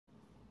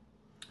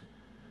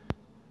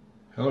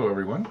Hello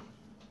everyone,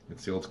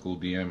 it's the Old School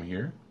DM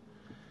here.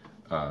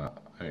 I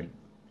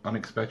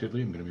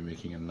unexpectedly am going to be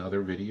making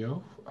another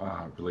video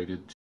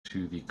related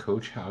to the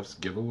Coach House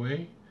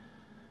giveaway,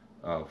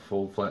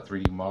 full flat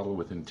 3D model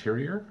with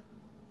interior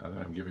that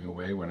I'm giving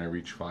away when I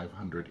reach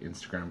 500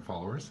 Instagram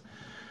followers.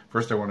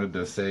 First I wanted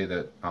to say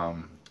that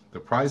the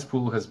prize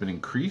pool has been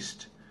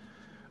increased.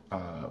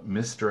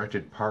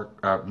 Misdirected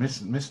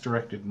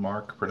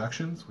Mark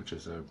Productions, which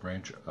is a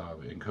branch of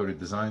Encoded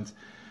Designs,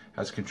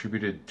 has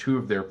contributed 2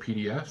 of their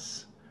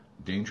PDFs,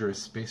 Dangerous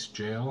Space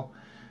Jail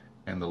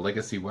and The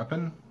Legacy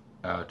Weapon,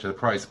 to the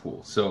prize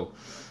pool. So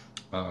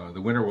the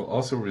winner will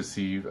also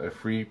receive a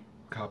free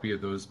copy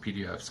of those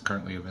PDFs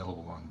currently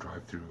available on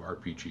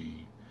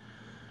DriveThruRPG.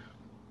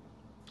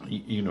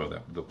 You know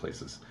the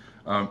places.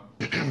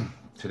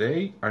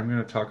 Today I'm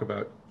going to talk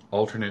about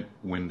alternate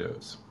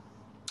windows,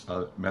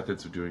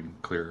 methods of doing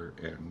clear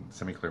and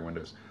semi-clear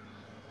windows.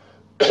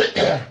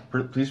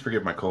 Please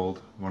forgive my cold.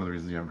 One of the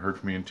reasons you haven't heard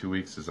from me in 2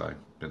 weeks is I've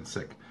been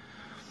sick.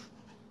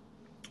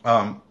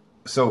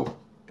 So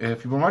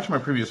if you've been watching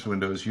my previous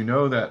windows, you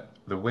know that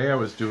the way I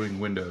was doing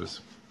windows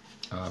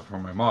for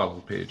my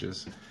model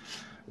pages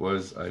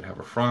was I'd have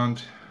a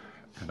front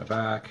and a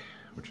back,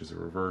 which is a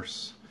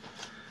reverse,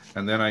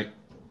 and then I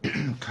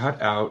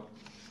cut out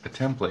a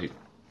template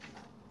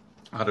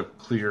out of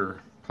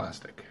clear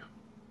plastic,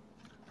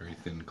 very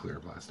thin clear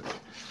plastic.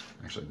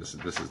 Actually, this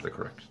is the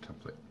correct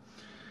template.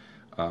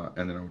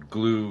 And then I would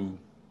glue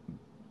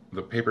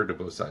the paper to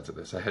both sides of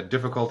this. I had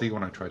difficulty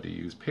when I tried to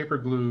use paper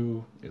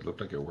glue. It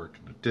looked like it worked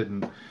and it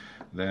didn't.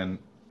 Then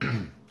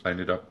I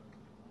ended up,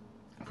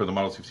 for the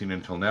models you've seen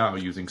until now,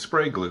 using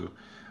spray glue.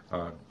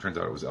 Turns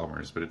out it was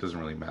Elmer's, but it doesn't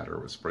really matter.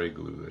 It was spray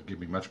glue that gave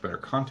me much better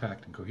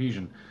contact and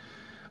cohesion.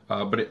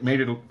 But it made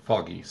it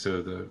foggy,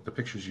 so the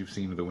pictures you've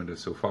seen of the windows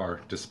so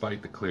far,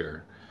 despite the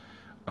clear,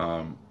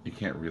 you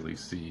can't really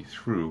see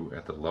through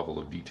at the level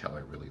of detail I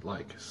really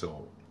like.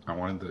 So I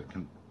wanted to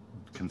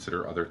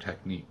consider other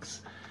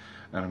techniques,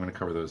 and I'm going to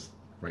cover those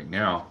right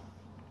now.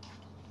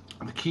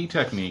 The key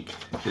technique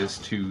is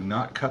to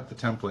not cut the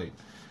template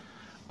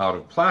out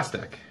of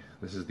plastic.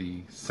 This is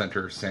the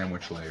center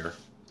sandwich layer,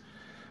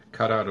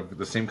 cut out of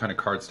the same kind of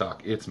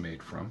cardstock it's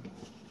made from.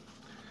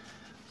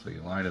 So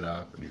you line it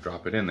up and you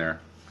drop it in there.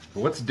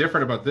 But what's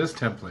different about this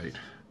template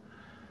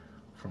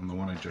from the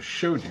one I just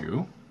showed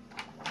you,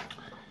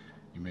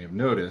 you may have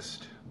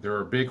noticed there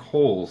are big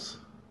holes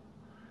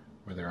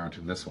where there aren't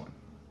in this one.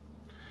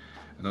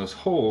 And those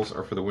holes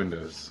are for the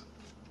windows.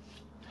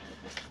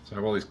 So I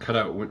have all these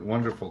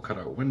wonderful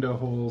cutout window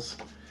holes.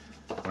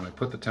 When I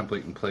put the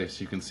template in place,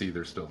 you can see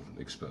they're still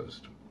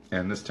exposed.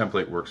 And this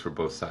template works for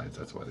both sides.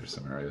 That's why there's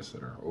some areas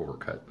that are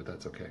overcut, but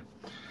that's okay.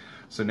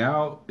 So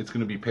now it's going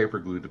to be paper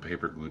glued to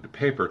paper glued to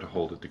paper to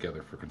hold it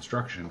together for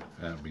construction.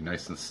 And it'll be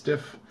nice and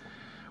stiff.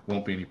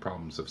 Won't be any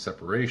problems of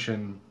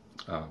separation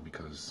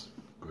because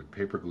good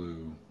paper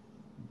glue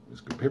is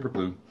good paper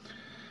glue.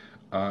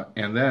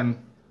 And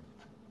then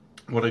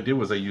what I did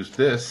was I used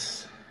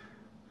this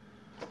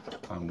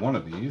on one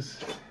of these.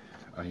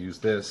 I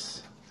used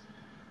this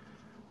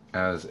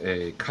as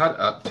a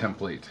cut-up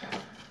template.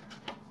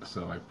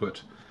 So I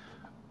put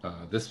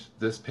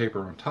this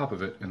paper on top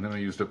of it, and then I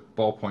used a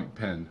ballpoint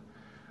pen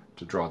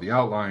to draw the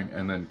outline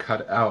and then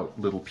cut out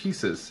little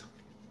pieces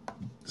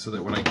so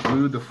that when I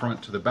glued the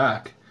front to the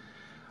back,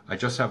 I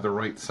just have the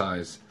right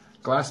size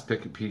glass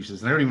picket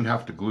pieces, and I don't even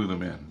have to glue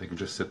them in. They can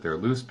just sit there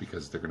loose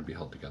because they're going to be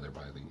held together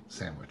by the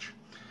sandwich.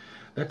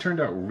 That turned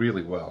out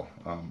really well.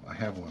 I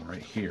have one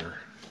right here.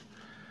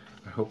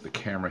 I hope the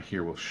camera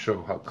here will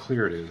show how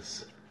clear it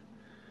is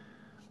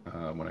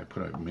when I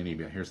put a mini.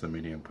 Here's the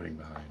mini I'm putting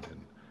behind,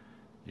 and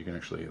you can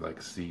actually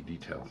like see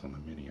details on the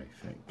mini. I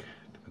think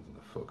depends on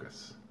the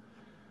focus.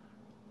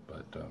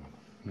 But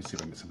let me see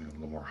if I can get something a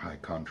little more high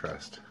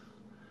contrast.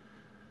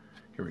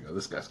 Here we go.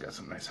 This guy's got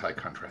some nice high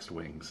contrast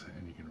wings,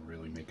 and you can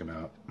really make them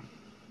out.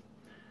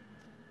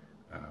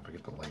 If I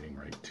get the lighting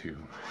right too.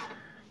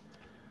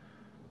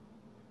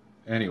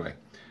 Anyway,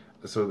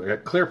 so I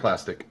got clear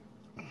plastic,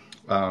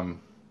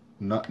 no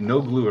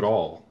glue at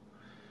all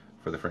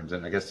for the frames.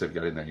 And I guess if you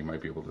got in there, you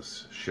might be able to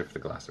shift the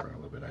glass around a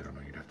little bit. I don't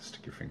know. You'd have to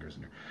stick your fingers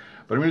in there.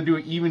 But I'm going to do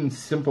an even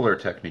simpler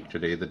technique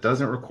today that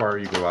doesn't require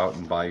you to go out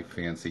and buy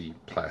fancy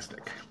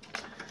plastic.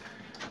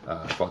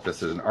 I bought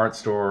this at an art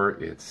store.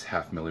 It's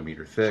 0.5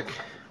 millimeter thick.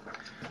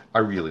 I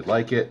really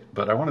like it,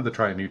 but I wanted to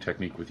try a new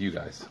technique with you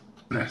guys.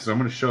 So I'm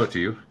going to show it to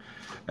you.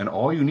 And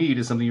all you need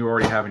is something you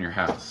already have in your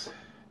house.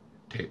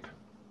 Tape.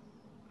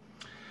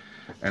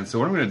 And so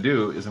what I'm going to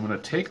do is I'm going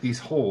to take these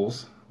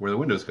holes where the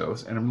windows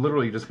goes, and I'm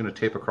literally just going to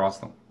tape across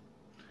them.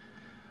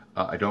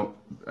 When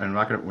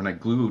I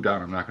glue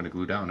down, I'm not going to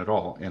glue down at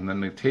all. And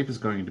then the tape is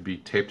going to be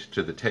taped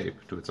to the tape,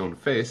 to its own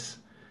face,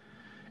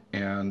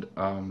 and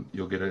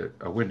you'll get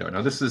a window.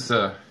 Now this is,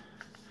 I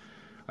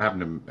happen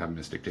to have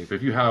Mystic tape.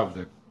 If you have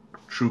the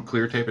true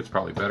clear tape, it's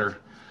probably better.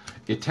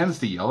 It tends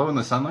to yellow in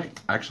the sunlight.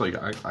 Actually,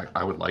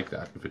 I would like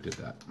that if it did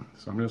that.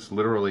 So I'm just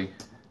literally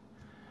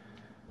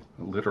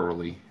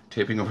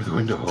taping over the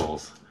window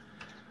holes,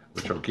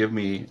 which will give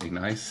me a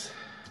nice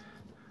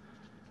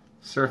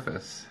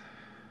surface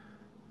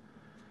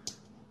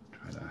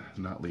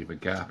not leave a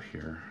gap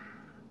here.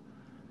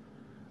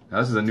 Now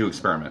this is a new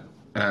experiment,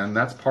 and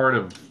that's part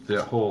of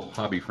the whole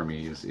hobby for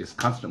me is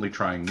constantly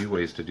trying new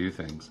ways to do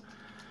things.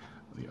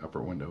 The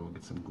upper window,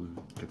 get some glue,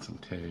 get some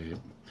tape,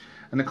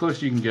 and the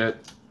closer you can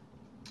get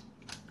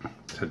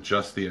to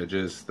just the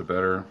edges, the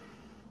better.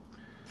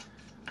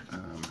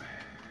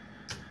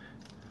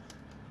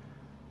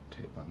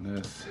 Tape on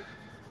this.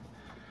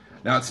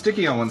 Now it's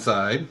sticky on one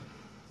side.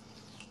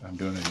 I'm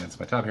doing it against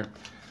my top here.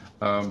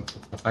 I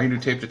can do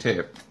tape to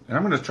tape, and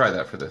I'm going to try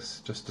that for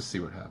this, just to see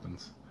what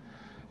happens.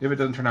 If it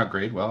doesn't turn out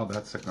great, well,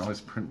 I can always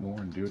print more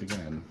and do it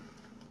again.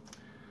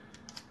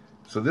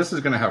 So this is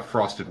going to have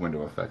frosted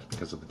window effect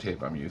because of the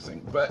tape I'm using,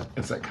 but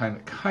it's that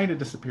kind of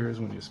disappears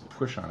when you just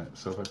push on it.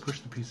 So if I push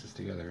the pieces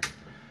together,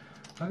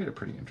 I'll get a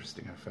pretty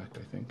interesting effect,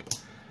 I think.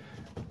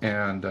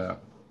 And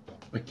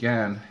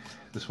again,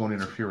 this won't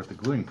interfere with the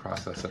gluing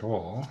process at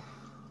all.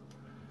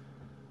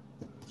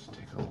 Let's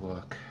take a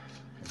look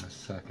in a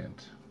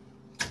second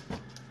at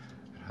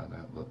how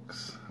that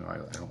looks. Oh, I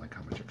don't like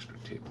how much extra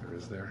tape there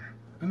is there.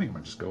 I think I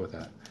might just go with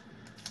that.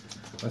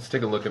 Let's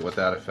take a look at what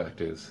that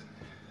effect is.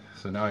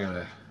 So now I got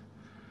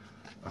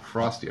a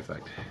frosty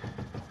effect.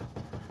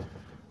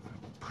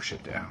 Push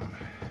it down.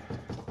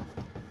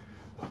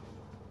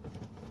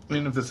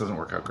 And if this doesn't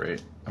work out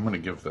great, I'm going to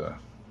give the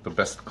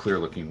best clear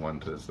looking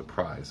one as the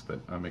prize, but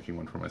I'm making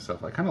one for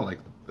myself. I kind of like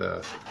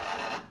the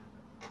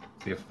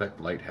effect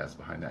light has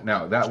behind that.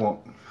 Now that won't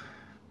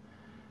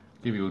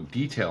give you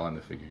detail on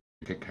the figure.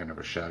 You get kind of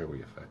a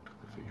shadowy effect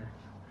with the figure.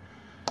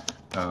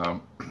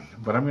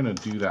 But I'm going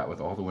to do that with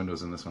all the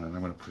windows in this one, and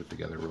I'm going to put it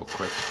together real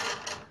quick.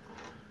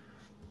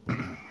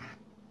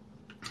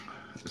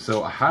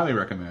 So I highly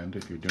recommend,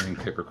 if you're doing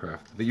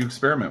papercraft, that you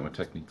experiment with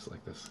techniques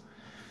like this.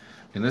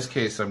 In this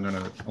case, I'm going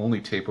to only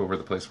tape over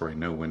the place where I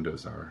know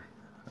windows are.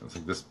 It's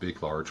like this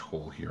big, large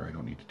hole here. I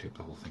don't need to tape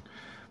the whole thing.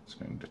 I'm just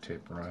going to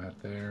tape right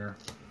there.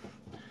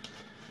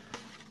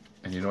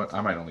 And you know what? I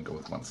might only go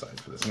with one side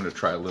for this. I'm going to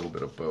try a little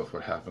bit of both,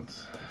 what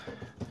happens.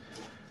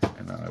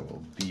 And I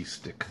will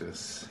de-stick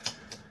this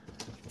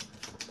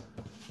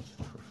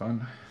for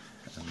fun.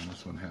 And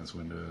this one has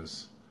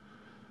windows.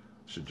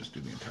 Should just do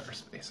the entire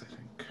space, I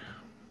think.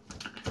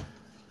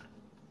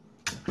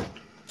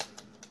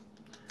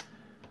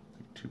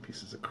 Two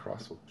pieces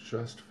across will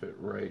just fit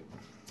right.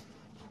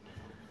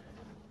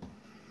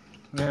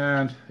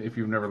 And if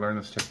you've never learned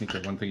this technique,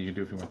 one thing you can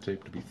do if you want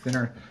tape to be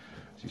thinner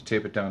is you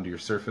tape it down to your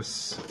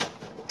surface.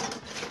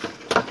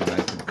 Take a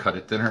knife and cut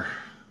it thinner.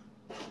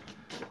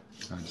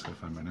 So I'm just going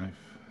to find my knife.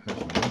 There's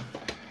my knife.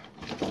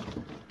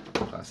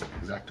 Classic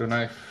X-Acto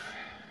knife.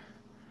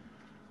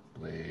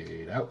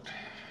 Blade out.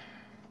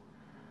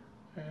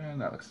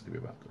 And that looks to be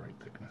about the right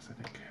thickness, I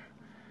think.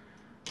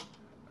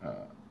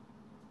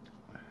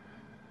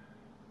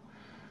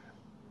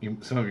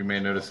 Some of you may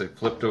notice I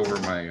flipped over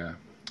my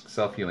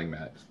self-healing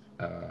mat.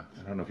 I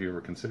don't know if you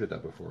ever considered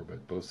that before,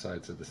 but both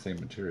sides are the same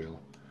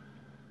material.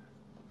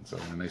 And so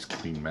I have a nice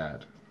clean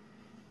mat,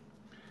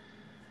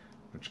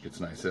 which gets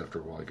nice after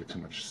a while. I get too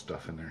much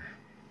stuff in there.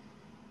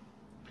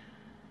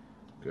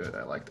 Good,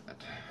 I like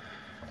that.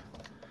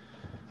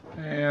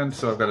 And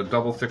so I've got a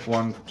double thick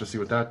one to see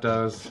what that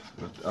does.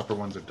 The upper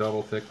ones are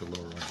double thick, the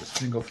lower ones are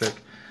single thick.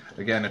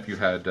 Again, if you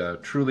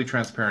had truly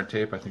transparent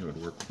tape, I think it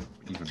would work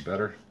even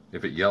better.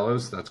 If it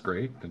yellows, that's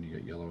great, then you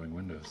get yellowing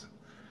windows.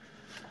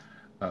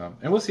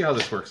 And we'll see how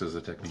this works as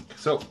a technique.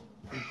 So,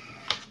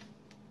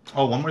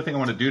 one more thing I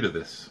want to do to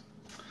this.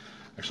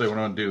 Actually, what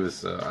I want to do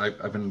is,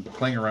 I've been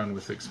playing around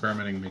with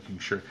experimenting, making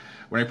sure.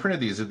 When I printed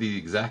these, they're the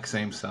exact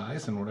same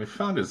size, and what I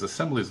found is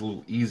assembly is a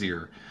little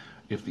easier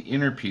if the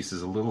inner piece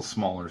is a little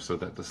smaller so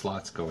that the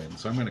slots go in.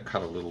 So I'm going to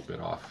cut a little bit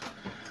off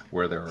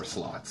where there are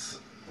slots.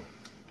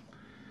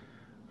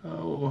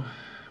 Oh,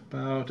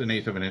 about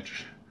 1/8 of an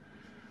inch.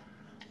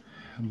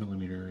 A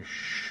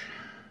millimeter-ish.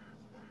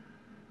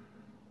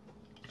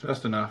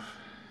 Just enough.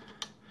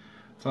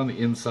 It's on the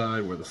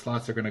inside where the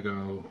slots are going to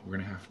go. We're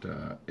going to have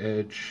to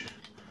edge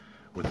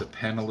with the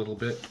pen a little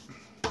bit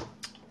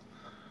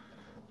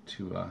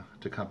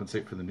to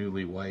compensate for the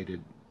newly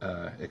whited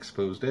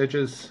exposed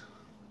edges.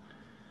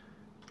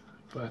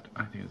 But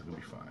I think it's going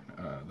to be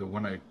fine. The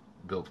one I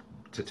built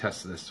to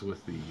test this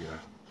with the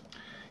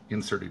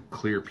inserted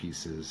clear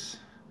pieces,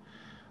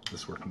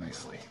 this worked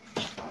nicely.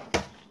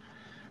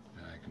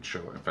 And I can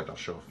show, in fact I'll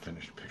show a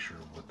finished picture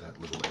of what that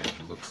little edge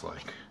looks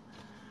like.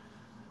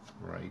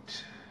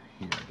 Right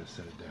here, just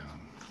set it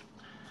down.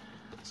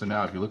 So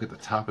now if you look at the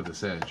top of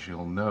this edge,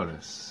 you'll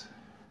notice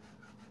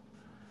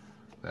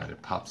that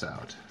it pops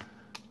out.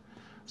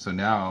 So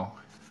now,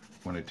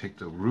 when I take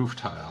the roof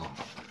tile,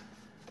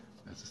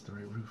 is this the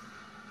right roof?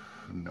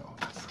 No,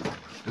 that's the right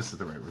roof. This is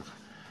the right roof.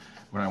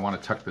 When I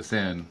want to tuck this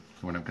in,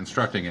 when I'm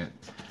constructing it,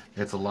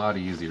 it's a lot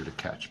easier to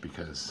catch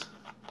because,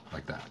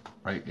 like that,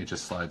 right? It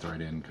just slides right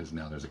in because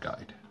now there's a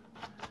guide.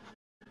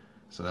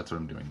 So that's what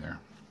I'm doing there.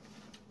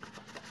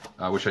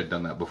 I wish I'd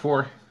done that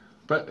before,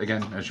 but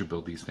again, as you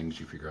build these things,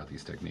 you figure out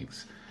these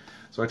techniques.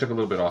 So I took a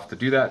little bit off to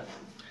do that.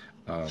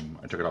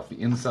 I took it off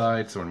the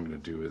inside, so what I'm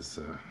going to do is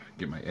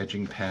get my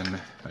edging pen.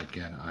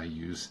 Again, I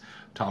use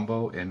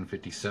Tombow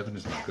N57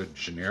 is a good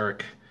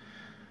generic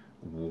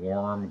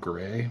warm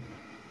gray.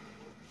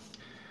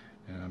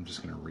 And I'm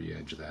just going to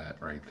re-edge that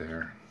right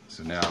there.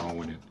 So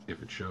now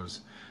if it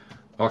shows,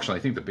 oh, actually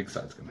I think the big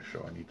side's going to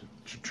show. I need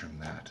to trim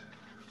that.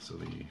 So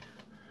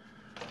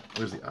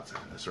where's the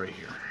outside of this? Right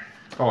here.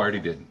 Oh, I already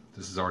did.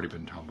 This has already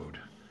been Tombowed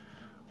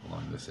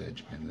along this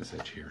edge and this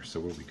edge here, so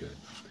we'll be good.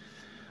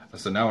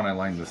 So now when I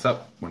line this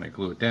up, when I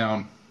glue it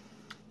down,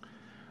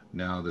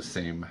 now the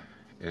same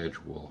edge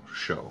will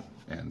show.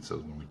 And so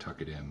when we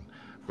tuck it in,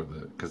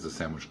 because the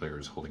sandwich layer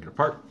is holding it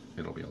apart,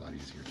 it'll be a lot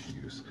easier to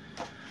use.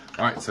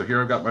 All right, so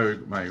here I've got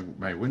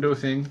my window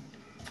thing,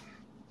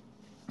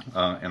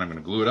 and I'm going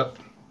to glue it up.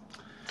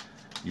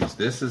 Use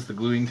this as the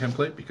gluing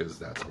template because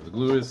that's where the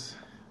glue is.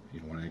 You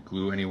don't want to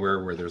glue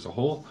anywhere where there's a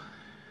hole.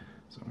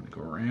 So I'm going to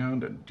go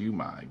around and do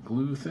my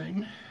glue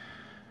thing.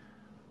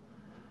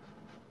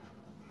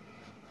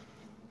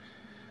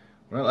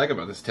 What I like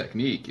about this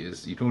technique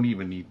is you don't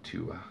even need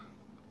to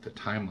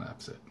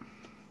time-lapse it.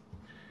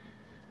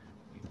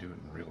 You can do it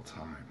in real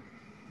time,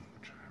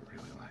 which I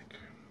really like.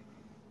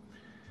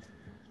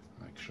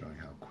 I like showing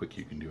how quick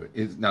you can do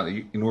it. Now,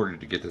 in order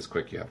to get this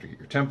quick, you have to get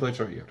your templates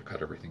right, you have to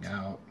cut everything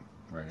out,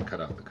 right, and cut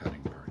out the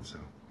cutting part. So,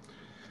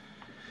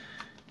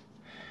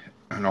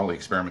 and all the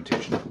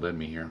experimentation that led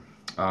me here.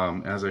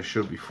 As I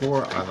showed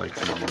before, I like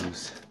to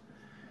use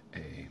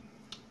a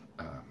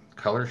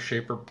color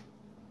shaper,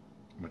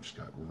 which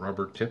got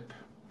rubber tip.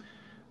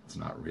 It's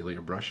not really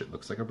a brush, it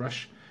looks like a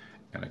brush.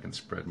 And I can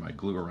spread my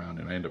glue around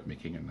and I end up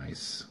making a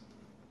nice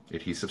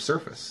adhesive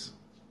surface.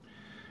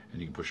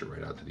 And you can push it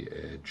right out to the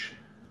edge,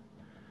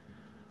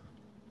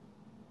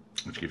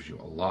 which gives you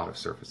a lot of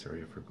surface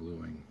area for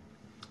gluing.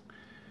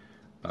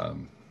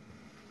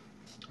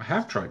 I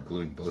have tried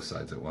gluing both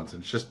sides at once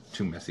and it's just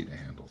too messy to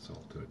handle, so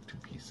I'll do it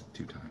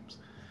two times.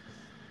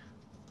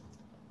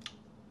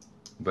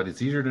 But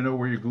it's easier to know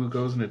where your glue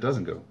goes and it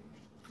doesn't go.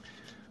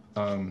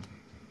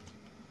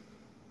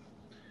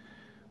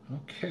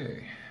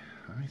 Okay,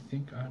 I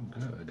think I'm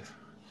good.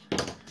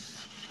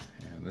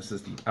 And this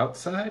is the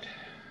outside,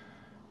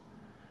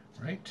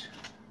 right?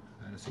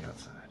 That is the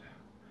outside.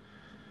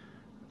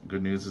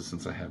 Good news is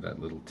since I have that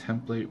little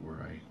template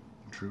where I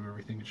drew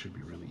everything, it should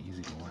be really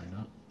easy to line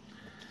up.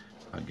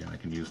 Again, I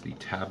can use the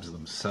tabs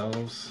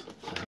themselves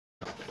to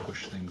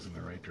push things in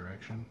the right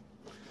direction.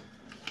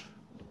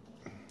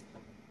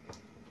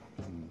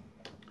 Pull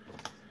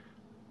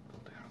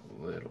down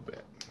a little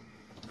bit.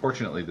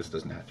 Fortunately, this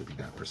doesn't have to be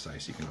that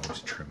precise. You can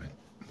always trim it.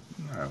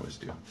 I always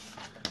do.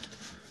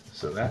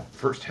 So that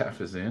first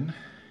half is in.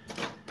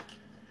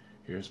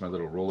 Here's my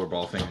little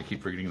rollerball thing I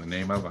keep forgetting the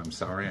name of. I'm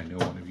sorry. I know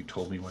one of you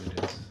told me what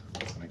it is,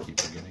 and I keep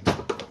forgetting.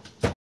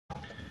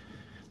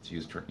 It's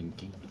used for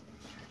inking.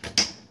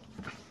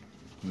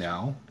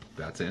 Now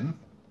that's in,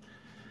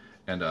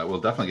 and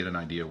we'll definitely get an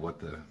idea of what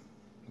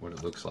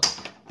it looks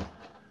like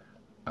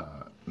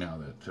now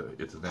that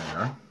it's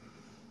there.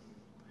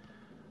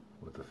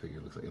 What the figure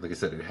looks like. Like I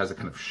said, it has a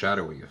kind of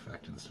shadowy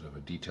effect instead of a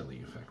detail-y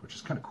effect, which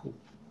is kind of cool.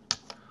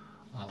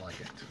 I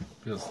like it.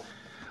 Feels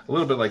a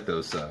little bit like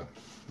those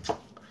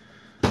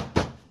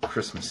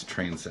Christmas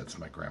train sets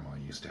my grandma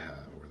used to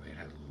have, where they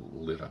had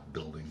lit up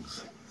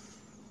buildings.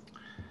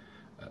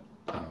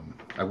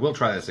 I will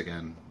try this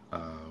again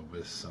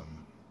with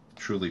some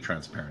truly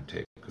transparent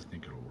tape because I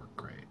think it'll work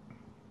great.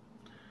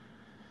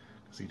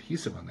 Because the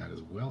adhesive on that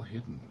is well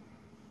hidden.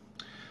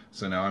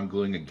 So now I'm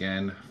gluing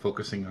again,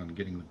 focusing on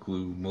getting the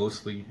glue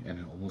mostly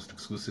and almost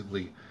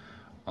exclusively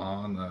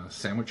on the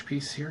sandwich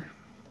piece here.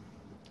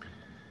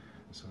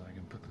 So I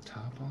can put the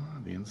top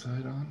on, the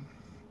inside on.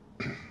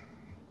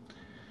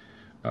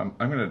 I'm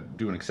going to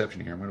do an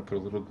exception here. I'm going to put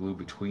a little glue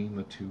between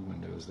the two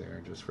windows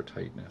there just for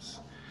tightness.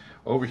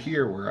 Over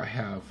here where I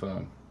have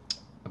a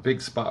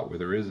big spot where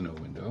there is no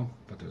window,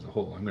 but there's a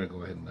hole, I'm going to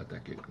go ahead and let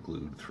that get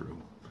glued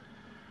through.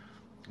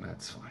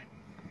 That's fine.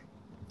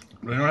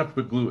 But I don't have to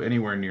put glue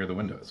anywhere near the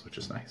windows, which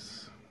is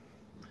nice.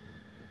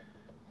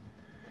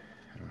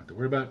 I don't have to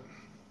worry about it.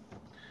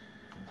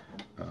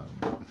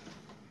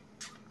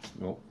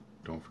 Well,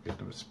 don't forget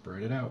to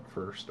spread it out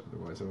first,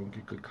 otherwise I won't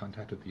get good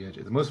contact with the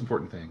edges. The most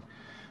important thing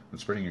when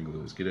spreading your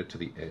glue is get it to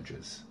the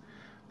edges.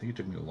 I think it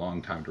took me a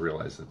long time to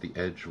realize that the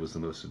edge was the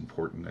most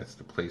important. That's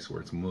the place where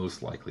it's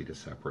most likely to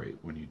separate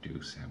when you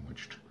do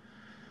sandwiched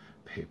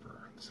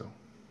paper. So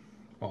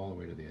all the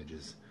way to the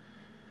edges.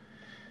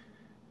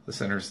 The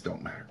centers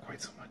don't matter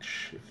quite so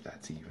much, if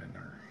that's even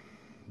or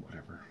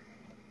whatever.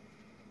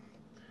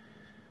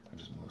 I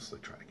just mostly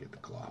try to get the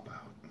glop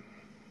out.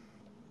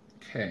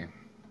 Okay,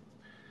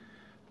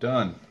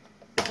 done.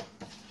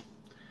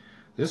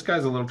 This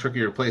guy's a little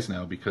trickier to place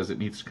now because it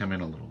needs to come in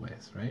a little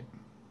ways, right?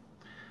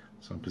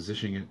 So I'm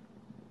positioning it,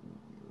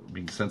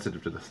 being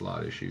sensitive to the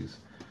slot issues,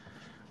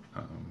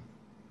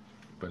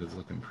 but it's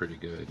looking pretty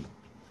good.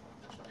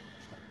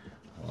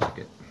 I like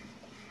it.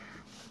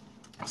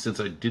 Since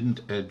I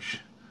didn't edge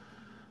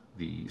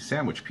the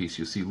sandwich piece,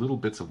 you see little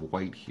bits of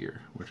white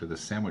here, which are the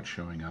sandwich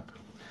showing up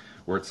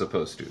where it's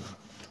supposed to.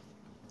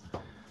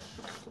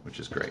 which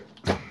is great.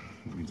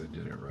 It means I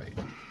did it right.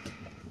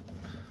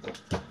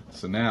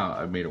 So now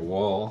I've made a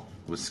wall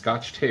with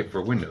Scotch tape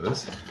for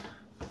windows.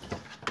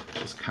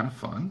 It's kind of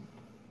fun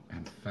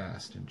and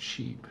fast and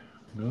cheap.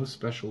 No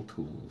special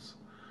tools.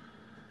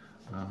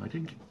 I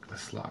didn't get the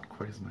slot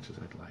quite as much as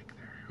I'd like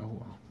there. Oh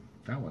well,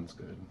 that one's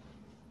good.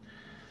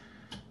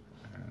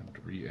 And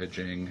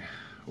re-edging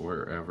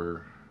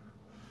wherever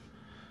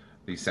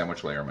the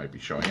sandwich layer might be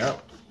showing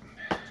up.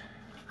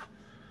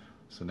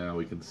 So now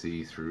we can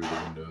see through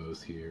the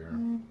windows here.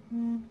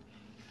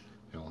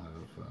 They all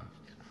have,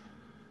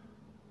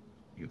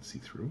 you can see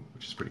through,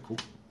 which is pretty cool.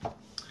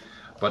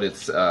 But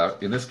it's,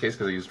 in this case,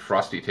 because I used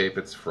frosty tape,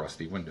 it's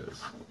frosty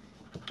windows.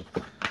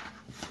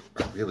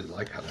 I really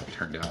like how that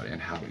turned out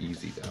and how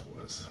easy that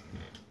was.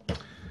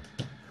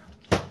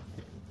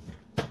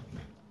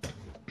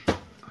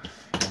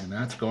 And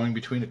that's going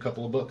between a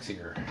couple of books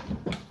here.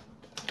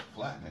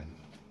 Flattening.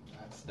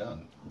 That's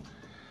done.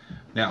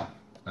 Now,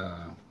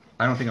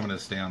 I don't think I'm going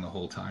to stay on the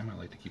whole time. I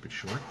like to keep it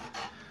short.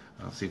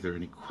 I'll see if there are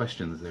any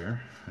questions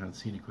there. I don't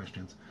see any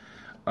questions.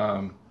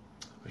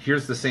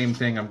 Here's the same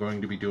thing I'm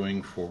going to be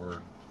doing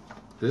for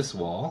this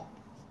wall.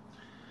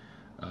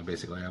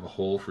 Basically, I have a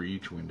hole for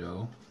each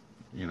window.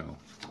 You know,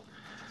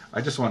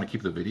 I just want to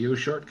keep the video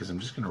short because I'm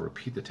just going to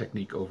repeat the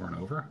technique over and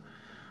over.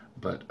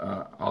 But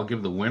I'll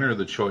give the winner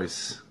the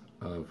choice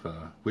of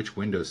which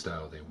window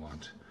style they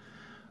want.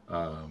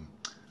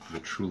 The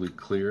truly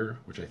clear,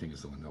 which I think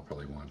is the one they'll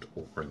probably want,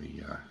 or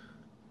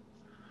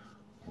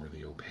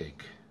the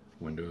opaque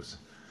windows.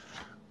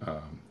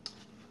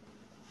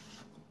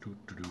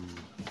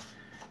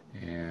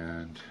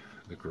 And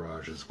the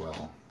garage as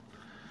well.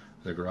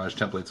 The garage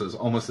template is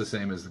almost the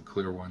same as the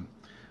clear one.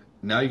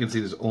 Now you can see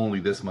there's only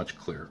this much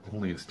clear,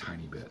 only this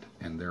tiny bit,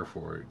 and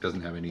therefore it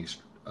doesn't have any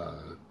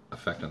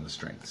effect on the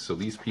strength. So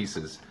these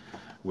pieces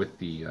with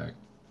the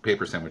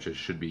paper sandwiches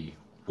should be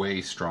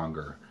way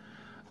stronger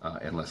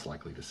and less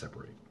likely to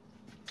separate.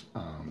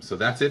 So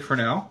that's it for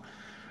now.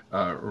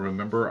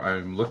 Remember,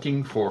 I'm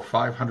looking for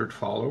 500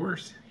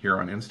 followers here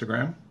on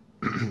Instagram.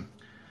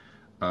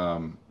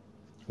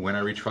 When I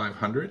reach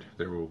 500,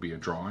 there will be a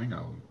drawing.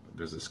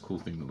 There's this cool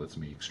thing that lets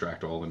me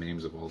extract all the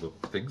names of all the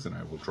things, and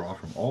I will draw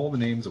from all the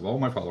names of all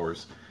my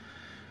followers.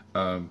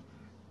 I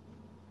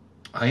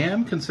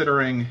am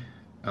considering,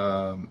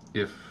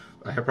 if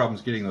I have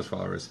problems getting those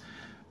followers,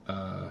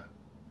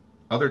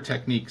 other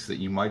techniques that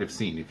you might have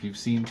seen. If you've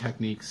seen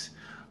techniques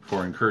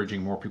for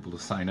encouraging more people to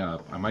sign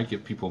up, I might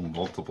give people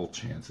multiple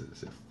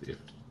chances. If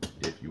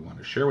you want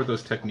to share what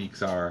those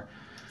techniques are,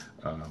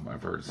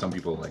 I've heard some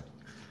people like,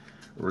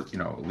 you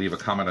know, leave a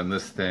comment on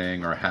this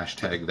thing or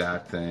hashtag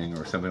that thing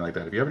or something like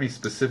that. If you have any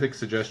specific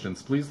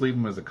suggestions, please leave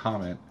them as a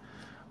comment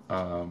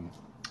on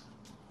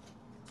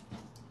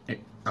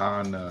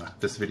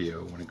this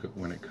video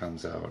when it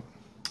comes out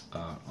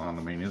on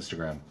the main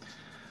Instagram,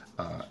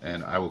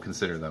 and I will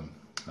consider them.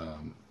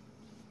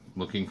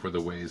 Looking for the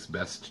ways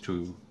best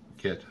to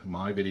get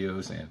my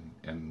videos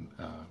and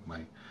my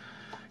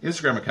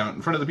Instagram account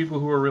in front of the people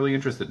who are really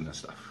interested in this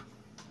stuff.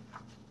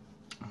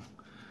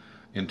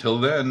 Until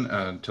then,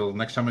 until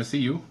next time I see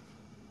you,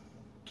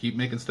 keep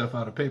making stuff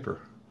out of paper,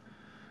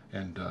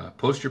 and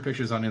post your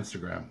pictures on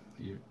Instagram.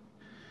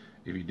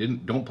 If you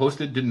don't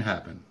post it, didn't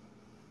happen.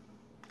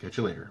 Catch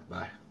you later.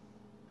 Bye.